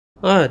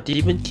Ah,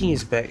 Demon King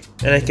is back,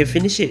 and I can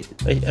finish it.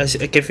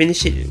 I can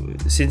finish it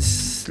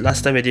since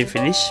last time I didn't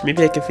finish.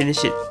 Maybe I can finish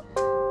it.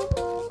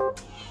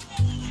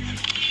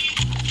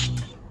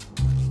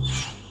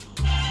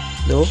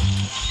 No?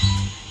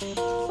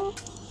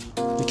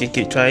 We can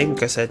keep trying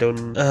because I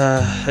didn't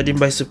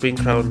buy Supreme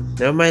Crown.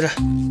 Never mind lah.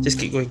 Just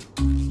keep going.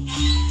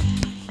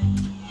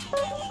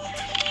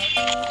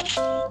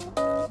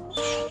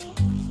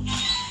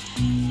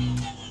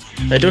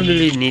 I don't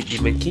really need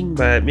Demon King,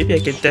 but maybe I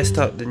can test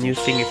out the new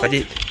thing if I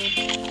did.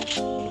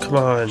 Come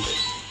on.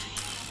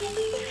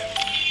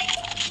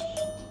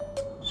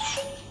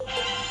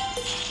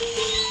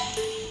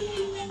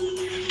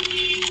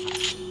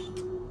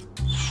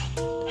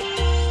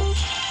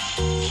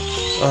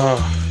 Oh,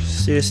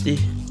 seriously?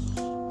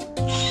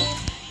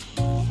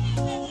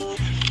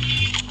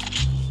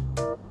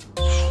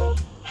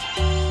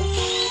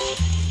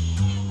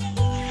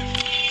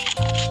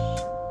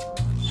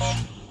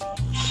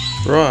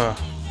 Bruh.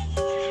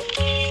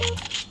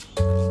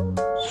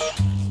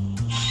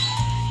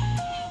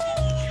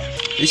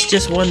 It's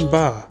just one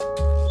bar.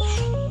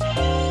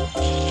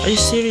 Are you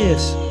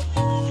serious?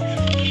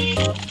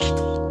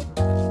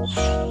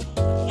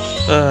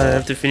 I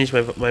have to finish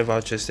my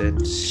vouchers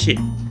then. Shit.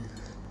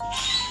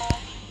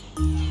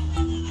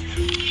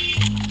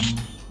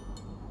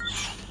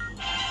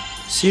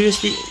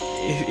 Seriously?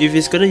 If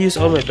it's gonna use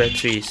all my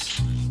batteries.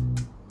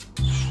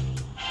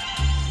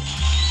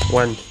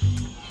 One.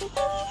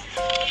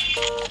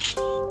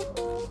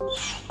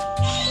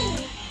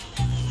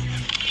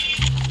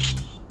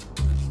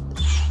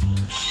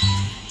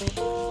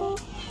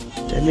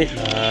 Damn it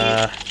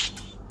lah.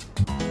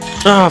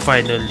 Ah,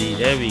 finally,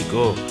 there we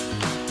go.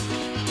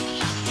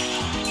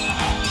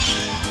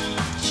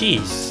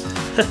 Jeez.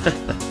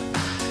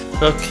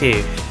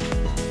 Okay.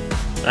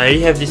 I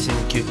already have this in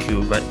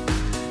QQ, but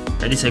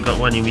at least I got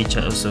one in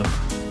WeChat also.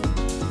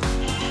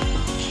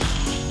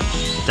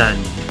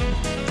 Done.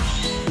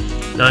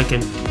 Now I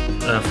can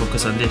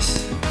focus on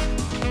this.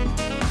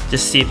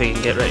 Just see if I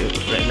can get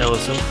right now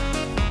also.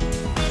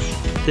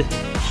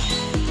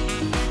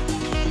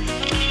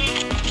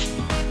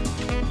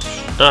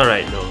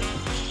 Alright, no.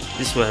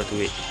 This will have to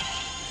wait.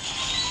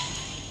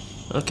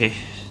 Okay.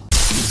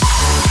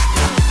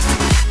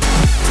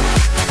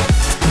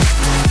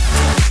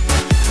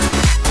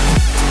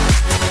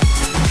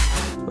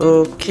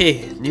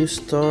 Okay, new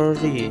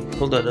story.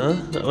 Hold on,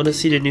 I wanna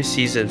see the new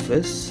season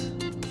first.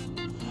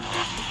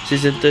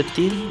 Season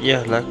 13?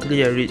 Yeah,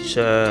 luckily I reached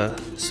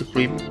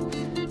Supreme.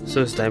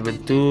 So it's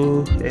Diamond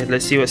 2. And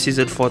let's see what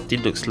season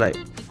 14 looks like.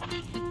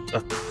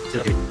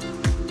 Okay.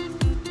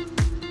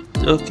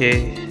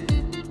 Okay.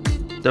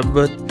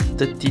 Number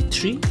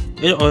 33?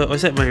 Or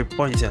is that my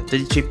points? Yeah,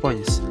 33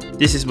 points.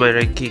 This is my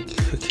ranking.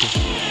 Okay.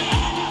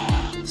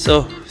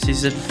 So,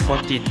 season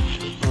 14.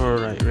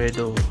 Alright,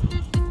 RENO.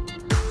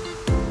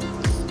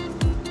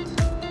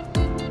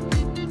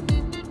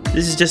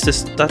 This is just the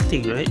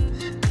starting, right?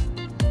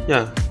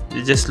 Yeah,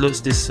 it just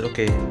loads this.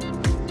 Okay.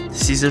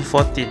 Season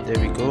 14, there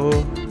we go.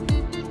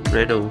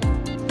 RENO.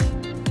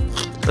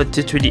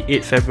 Until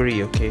 28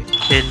 February, okay.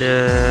 And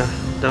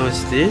now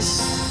is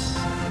this.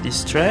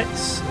 These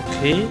tracks,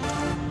 okay.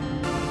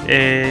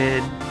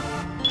 And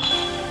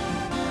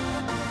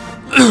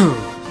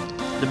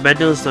the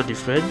manual is not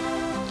different.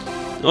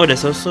 Oh,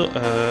 there's also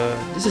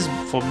this is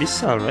for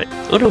missile, right?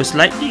 Oh no, it's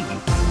lightning.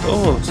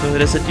 Oh, so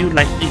there's a new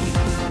lightning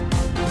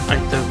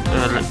item,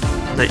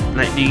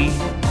 lightning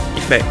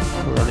effect.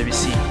 Hold on, let me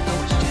see.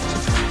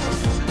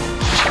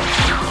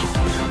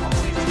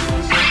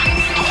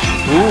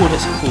 Oh,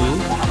 that's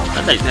cool.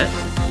 I like that.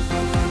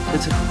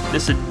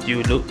 That's a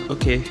new look.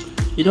 Okay.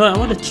 You know what, I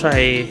want to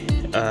try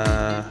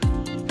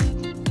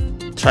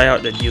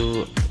out the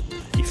new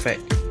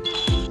effect.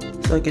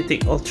 So I can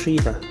take all three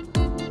lah.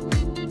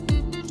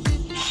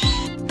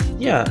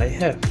 Yeah, I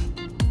have.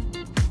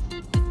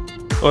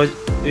 Oh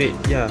wait,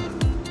 yeah.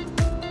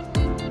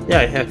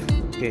 Yeah, I have.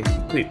 Okay,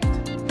 equipped.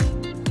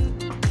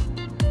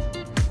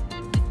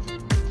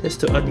 Just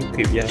to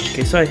unequip, yeah.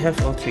 Okay, so I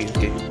have all three,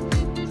 okay.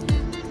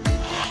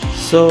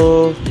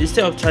 So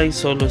instead of trying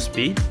solo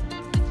speed,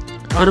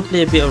 I want to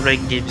play a bit of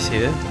ranked games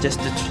here,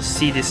 just to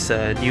see this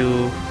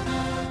new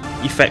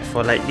effect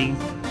for lightning.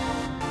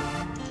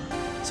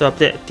 So I'll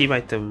play a team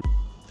item.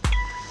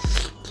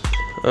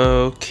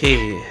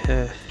 Okay.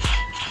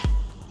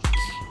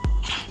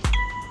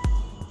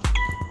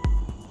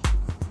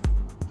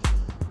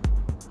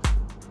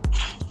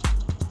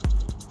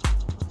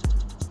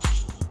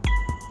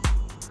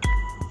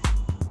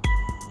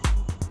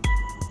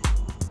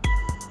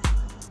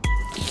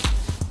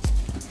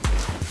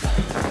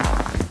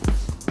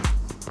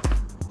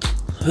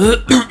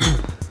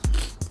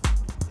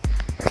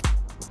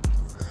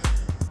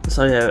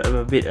 Sorry, I'm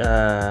a bit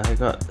I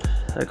got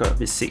a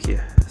bit sick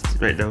here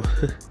right now.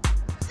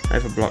 I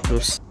have a blocked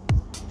nose.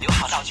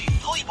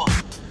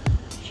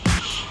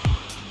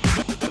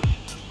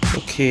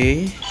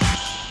 Okay.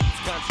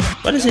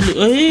 Why does it look?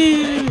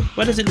 Hey,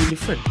 why does it look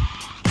different?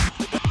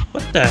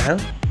 What the hell?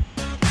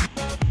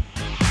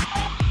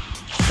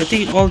 I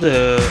think all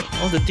the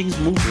things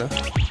move lah.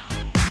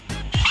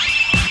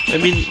 I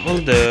mean, all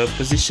the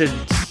positions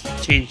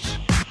change.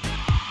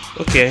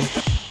 Okay.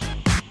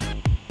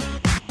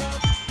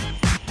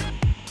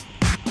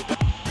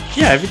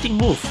 Yeah, everything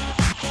moved.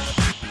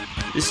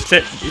 It's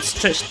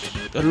stretched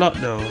a lot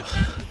now.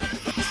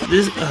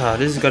 This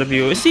is gotta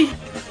be over. See,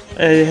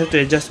 I have to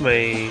adjust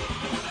my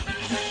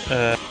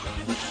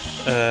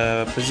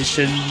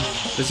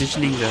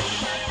positioning now.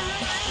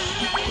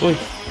 Oi,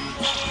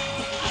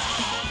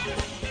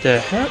 the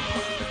hell?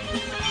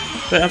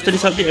 Right after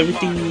this update,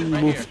 everything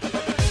moved.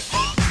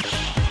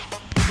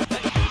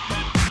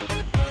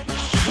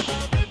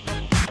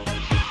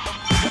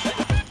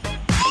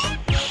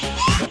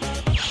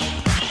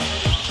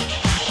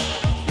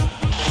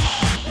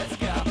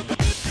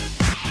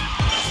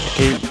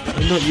 Okay,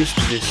 I'm not used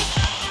to this.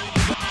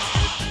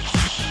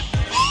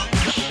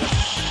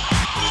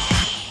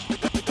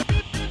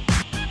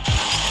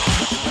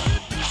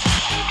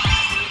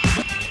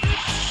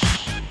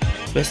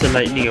 Where's the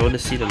lightning? I want to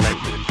see the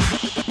lightning.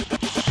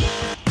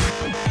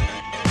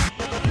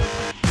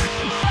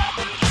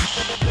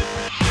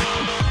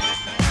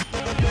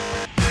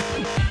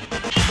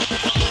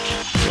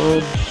 Oh,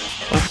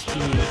 past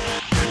me.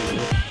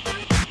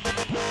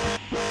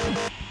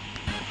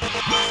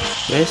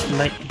 Where's the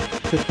lightning?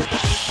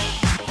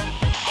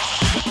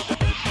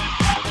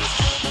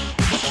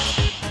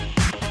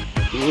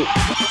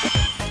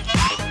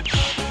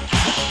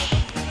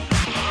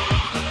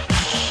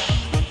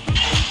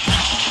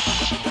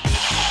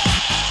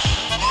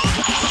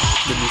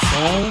 The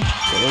missile?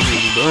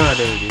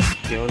 There it is.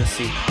 Okay, I want to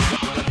see.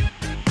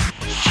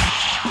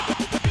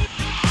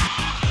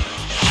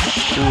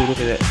 Ooh, look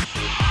at that.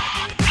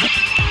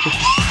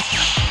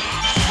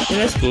 Yeah,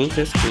 that's cool,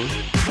 that's cool.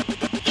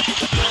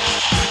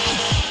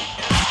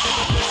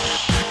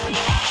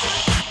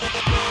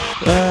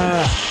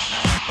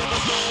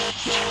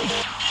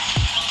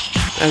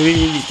 I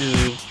really need to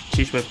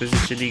change my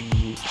positioning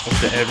of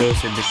the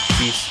arrows and the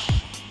keys.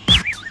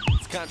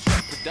 It's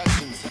Construct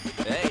Productions.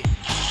 Hey.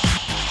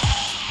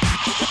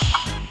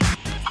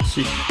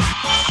 See.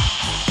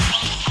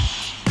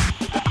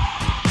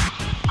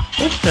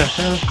 What the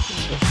hell?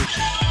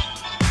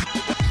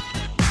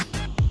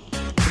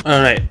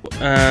 Alright,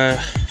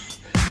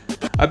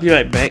 I'll be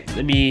right back.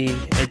 Let me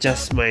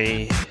adjust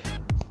my...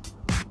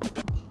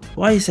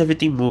 Why is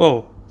everything moving?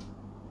 Oh,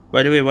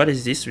 by the way, what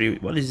is this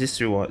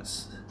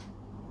rewards?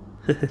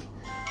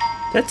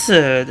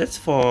 That's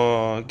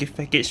for gift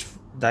package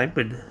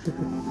diamond.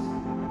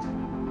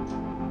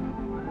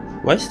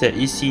 Why is that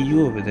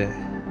ECU over there?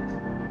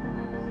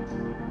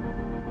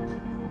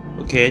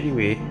 Okay,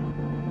 anyway.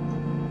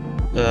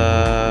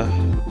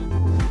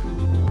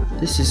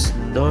 This is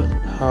not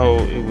how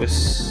it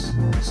was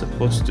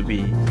supposed to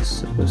be.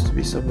 It's supposed to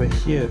be somewhere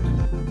here.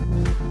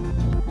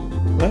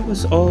 Why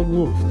was all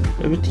moved?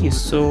 Everything is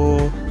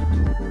so...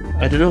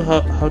 I don't know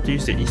how to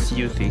use the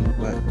ECU thing,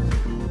 but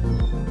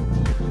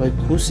my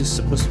boost is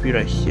supposed to be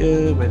right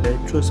here, my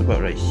nitro is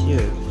about right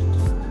here.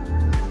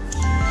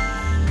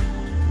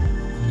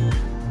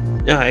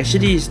 Yeah,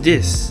 actually it's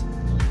this.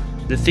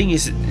 The thing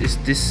is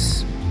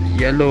this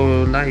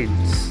yellow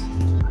lines.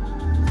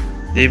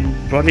 They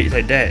brought it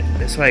like that.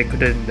 That's why I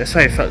couldn't. That's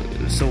why I felt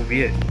so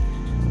weird.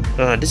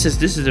 This is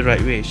the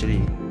right way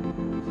actually.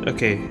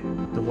 Okay,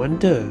 no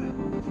wonder.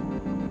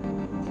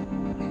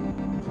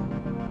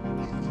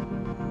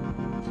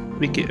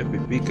 Make it a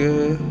bit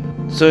bigger.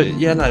 So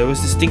yeah, it was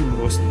this thing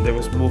that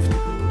was moved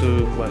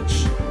too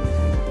much.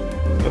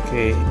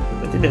 Okay,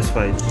 I think that's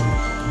fine.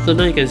 So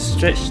now you can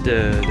stretch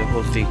the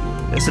whole thing.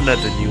 That's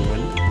another new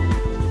one.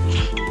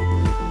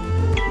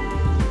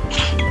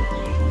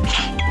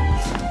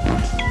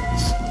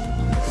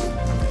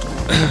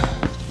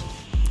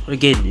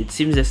 Again, it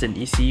seems there's an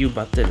ECU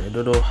button. I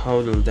don't know how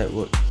will that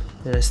work.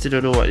 And I still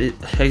don't know what it...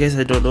 I guess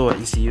I don't know what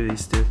ECU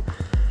is still.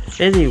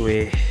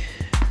 Anyway.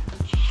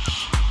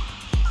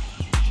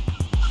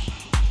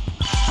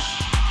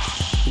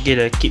 Again,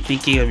 I keep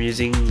thinking I'm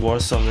using War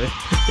Song, eh?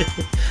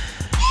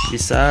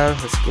 Lisa,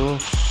 let's go.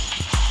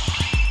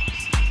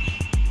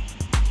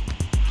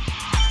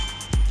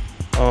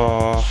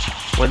 Oh,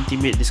 one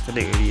teammate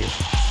disconnect already.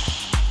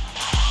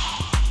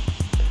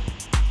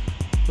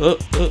 Oh.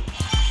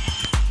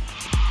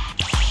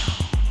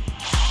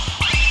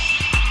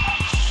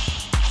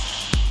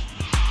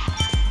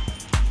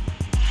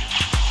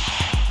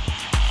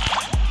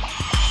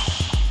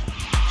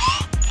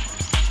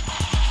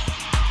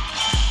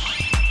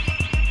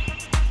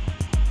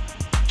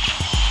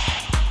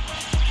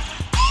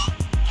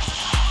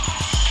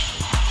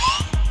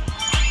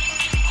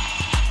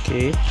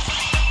 Okay.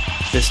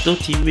 There's no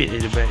teammate in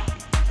the back.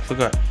 I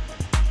forgot.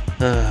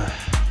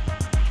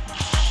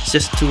 It's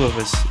just two of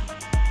us.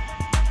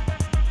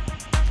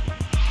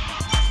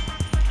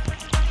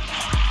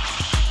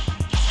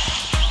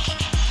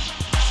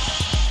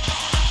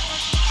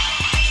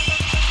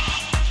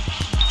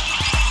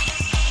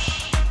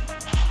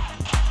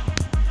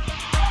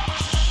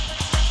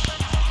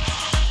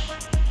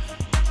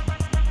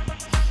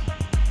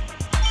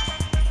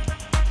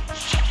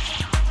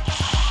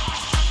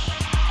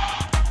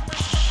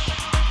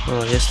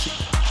 Oh yes.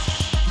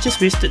 Just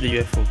wasted the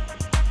UFO.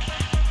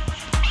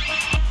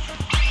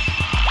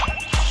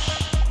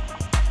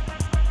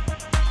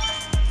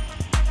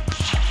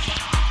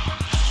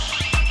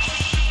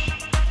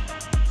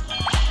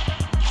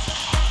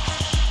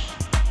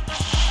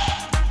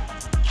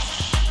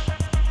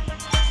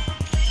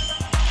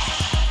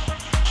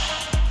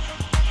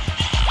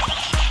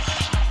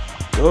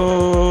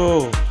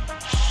 Oh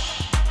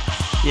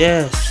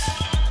yes,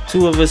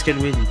 2 of us can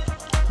win.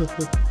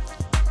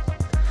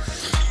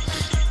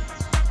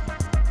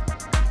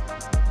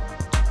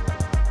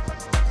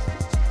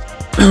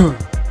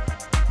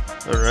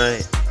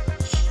 Alright.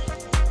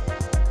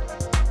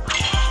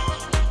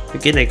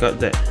 Again, I got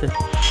that.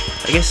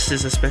 I guess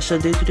it's a special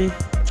day today.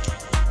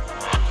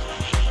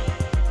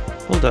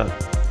 Hold on.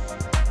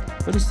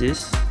 What is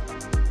this?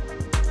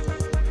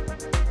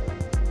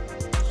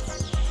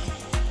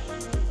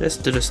 Let's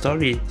do the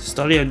story.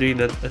 I'm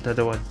doing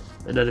another one.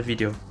 Another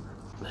video.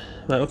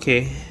 But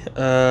okay.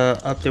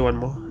 I'll play one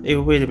more. Hey,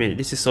 wait a minute.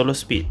 This is solo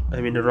speed.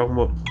 I'm in the wrong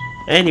mode.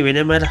 Anyway,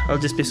 never mind. I'll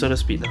just play solo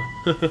speed now.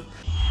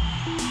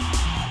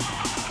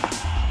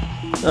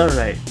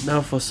 Alright,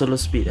 now for solo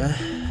speed.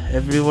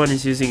 Everyone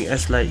is using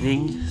S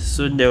Lightning.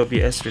 Soon there will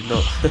be S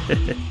RENO.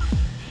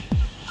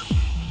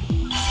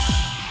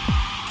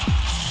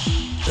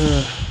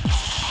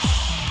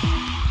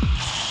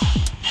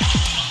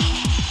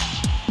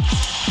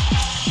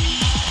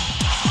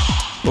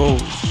 Oh.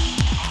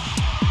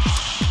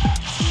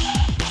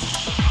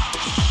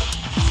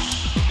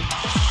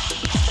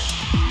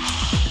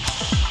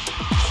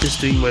 Just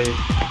doing my...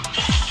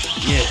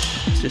 Yeah,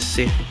 just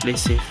safe, play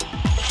safe.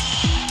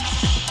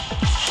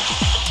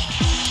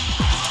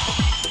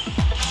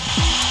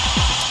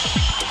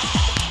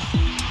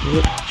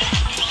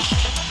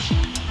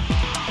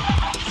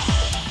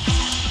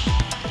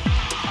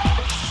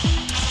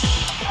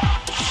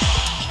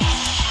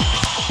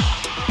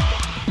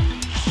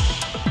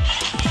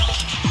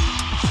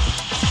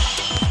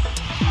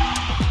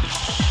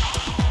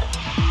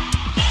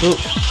 Oh.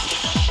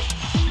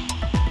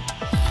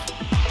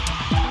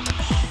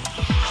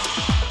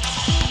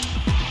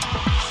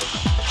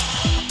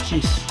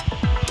 Jeez.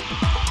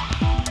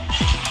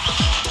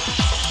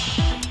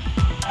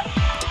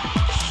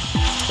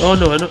 Oh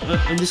no,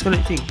 I'm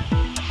disconnecting.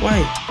 Why?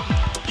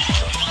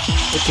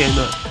 Okay, I'm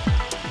not.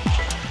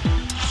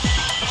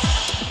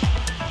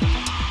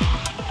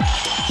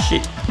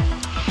 Shit.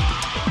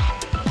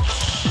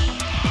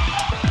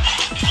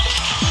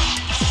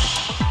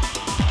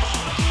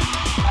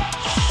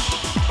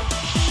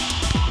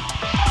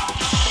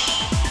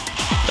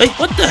 Hey,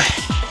 what the?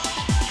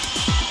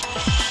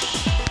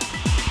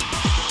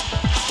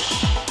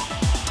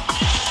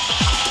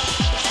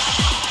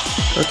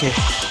 Okay.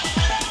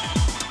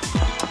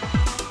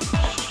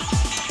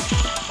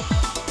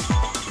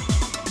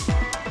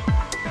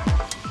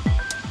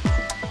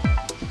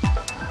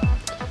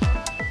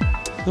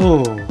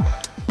 Oh.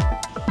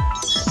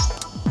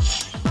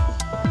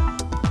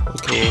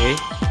 Okay.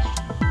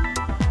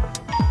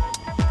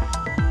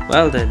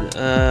 Well then,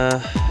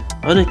 I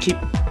wanna keep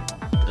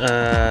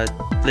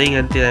playing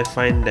until I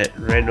find that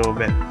RENO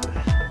map.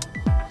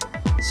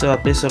 So I'll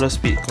play solo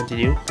speed,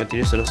 continue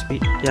solo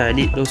speed. Yeah, I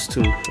need those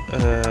two.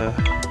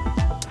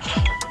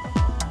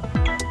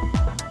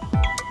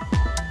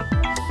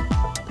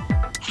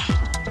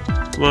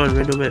 Come on,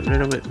 RENO map.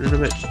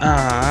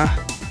 Ah.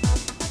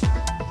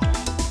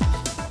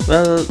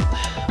 Well,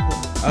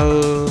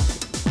 I'll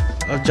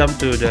jump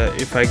to the,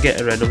 if I get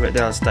a RENO map,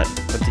 then I'll start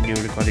continue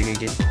recording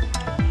again.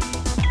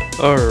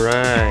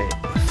 Alright,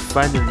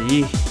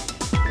 finally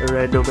a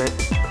RENO map.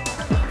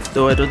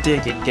 Though I don't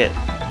think I can get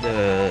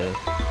the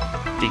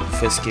big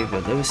first game,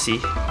 but let's see.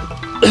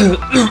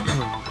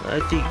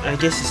 I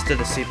guess it's still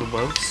the same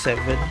amount,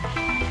 7.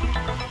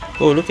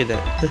 Oh, look at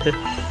that.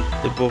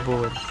 The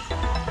Bobo one.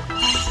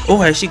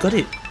 Oh, I actually got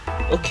it.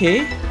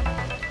 Okay.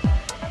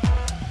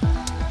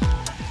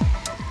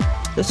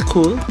 That's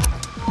cool.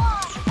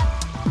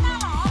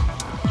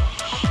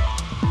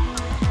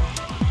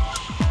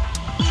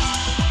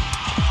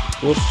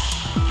 Whoop.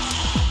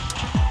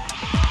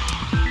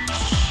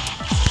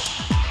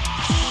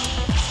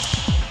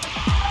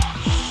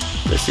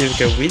 Let's see if we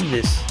can win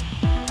this.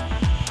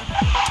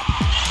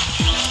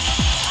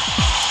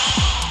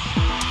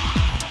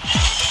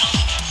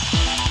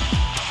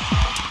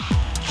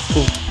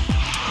 Oh.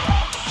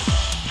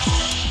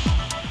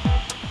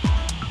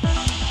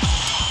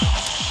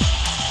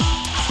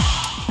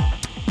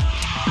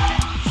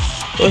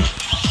 Oi.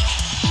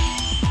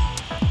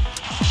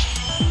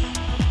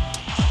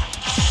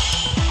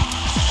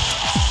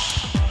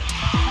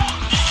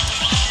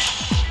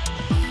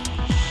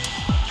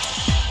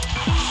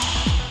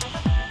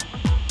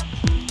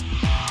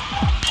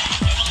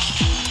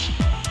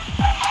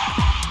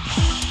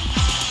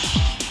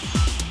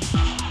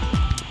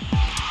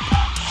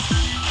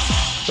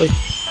 Oi.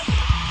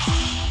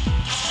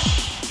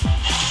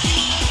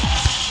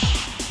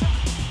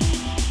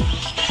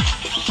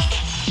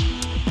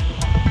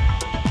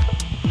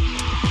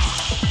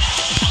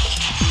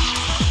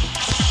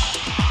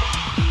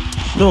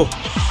 No.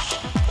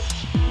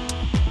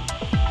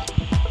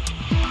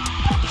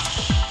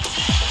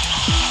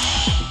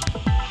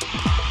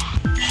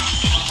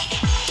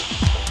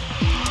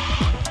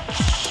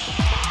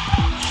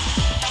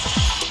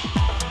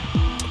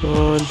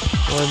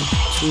 1,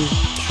 2,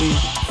 3,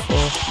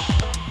 4.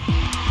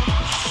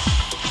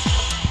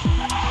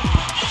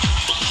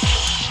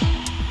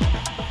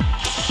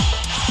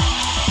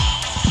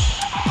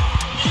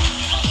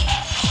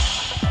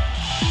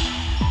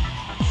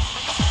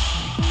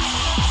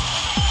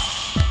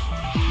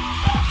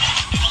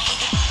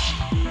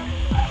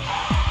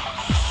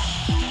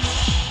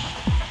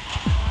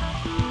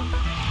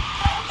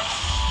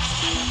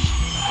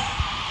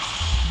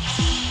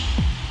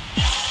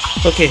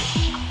 Okay,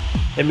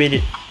 I made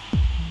it.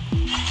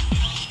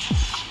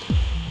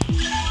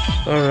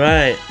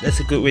 Alright, that's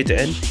a good way to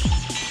end.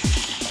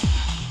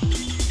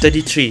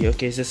 33,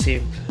 okay, it's the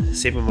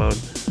same amount.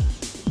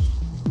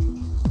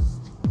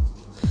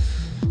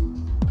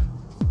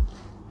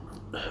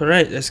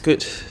 Alright, that's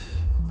good.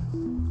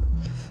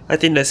 I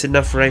think that's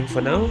enough rank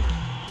for now.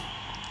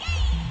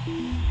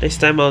 Next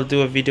time I'll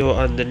do a video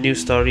on the new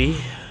story.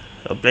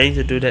 I'm planning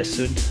to do that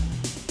soon.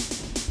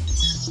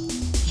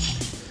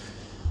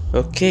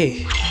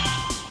 Okay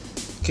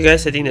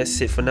guys, I think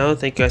that's it for now.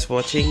 Thank you guys for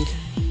watching.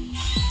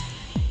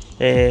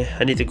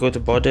 I need to go to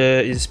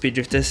border in Speed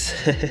Drifters.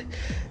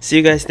 See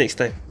you guys next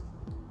time.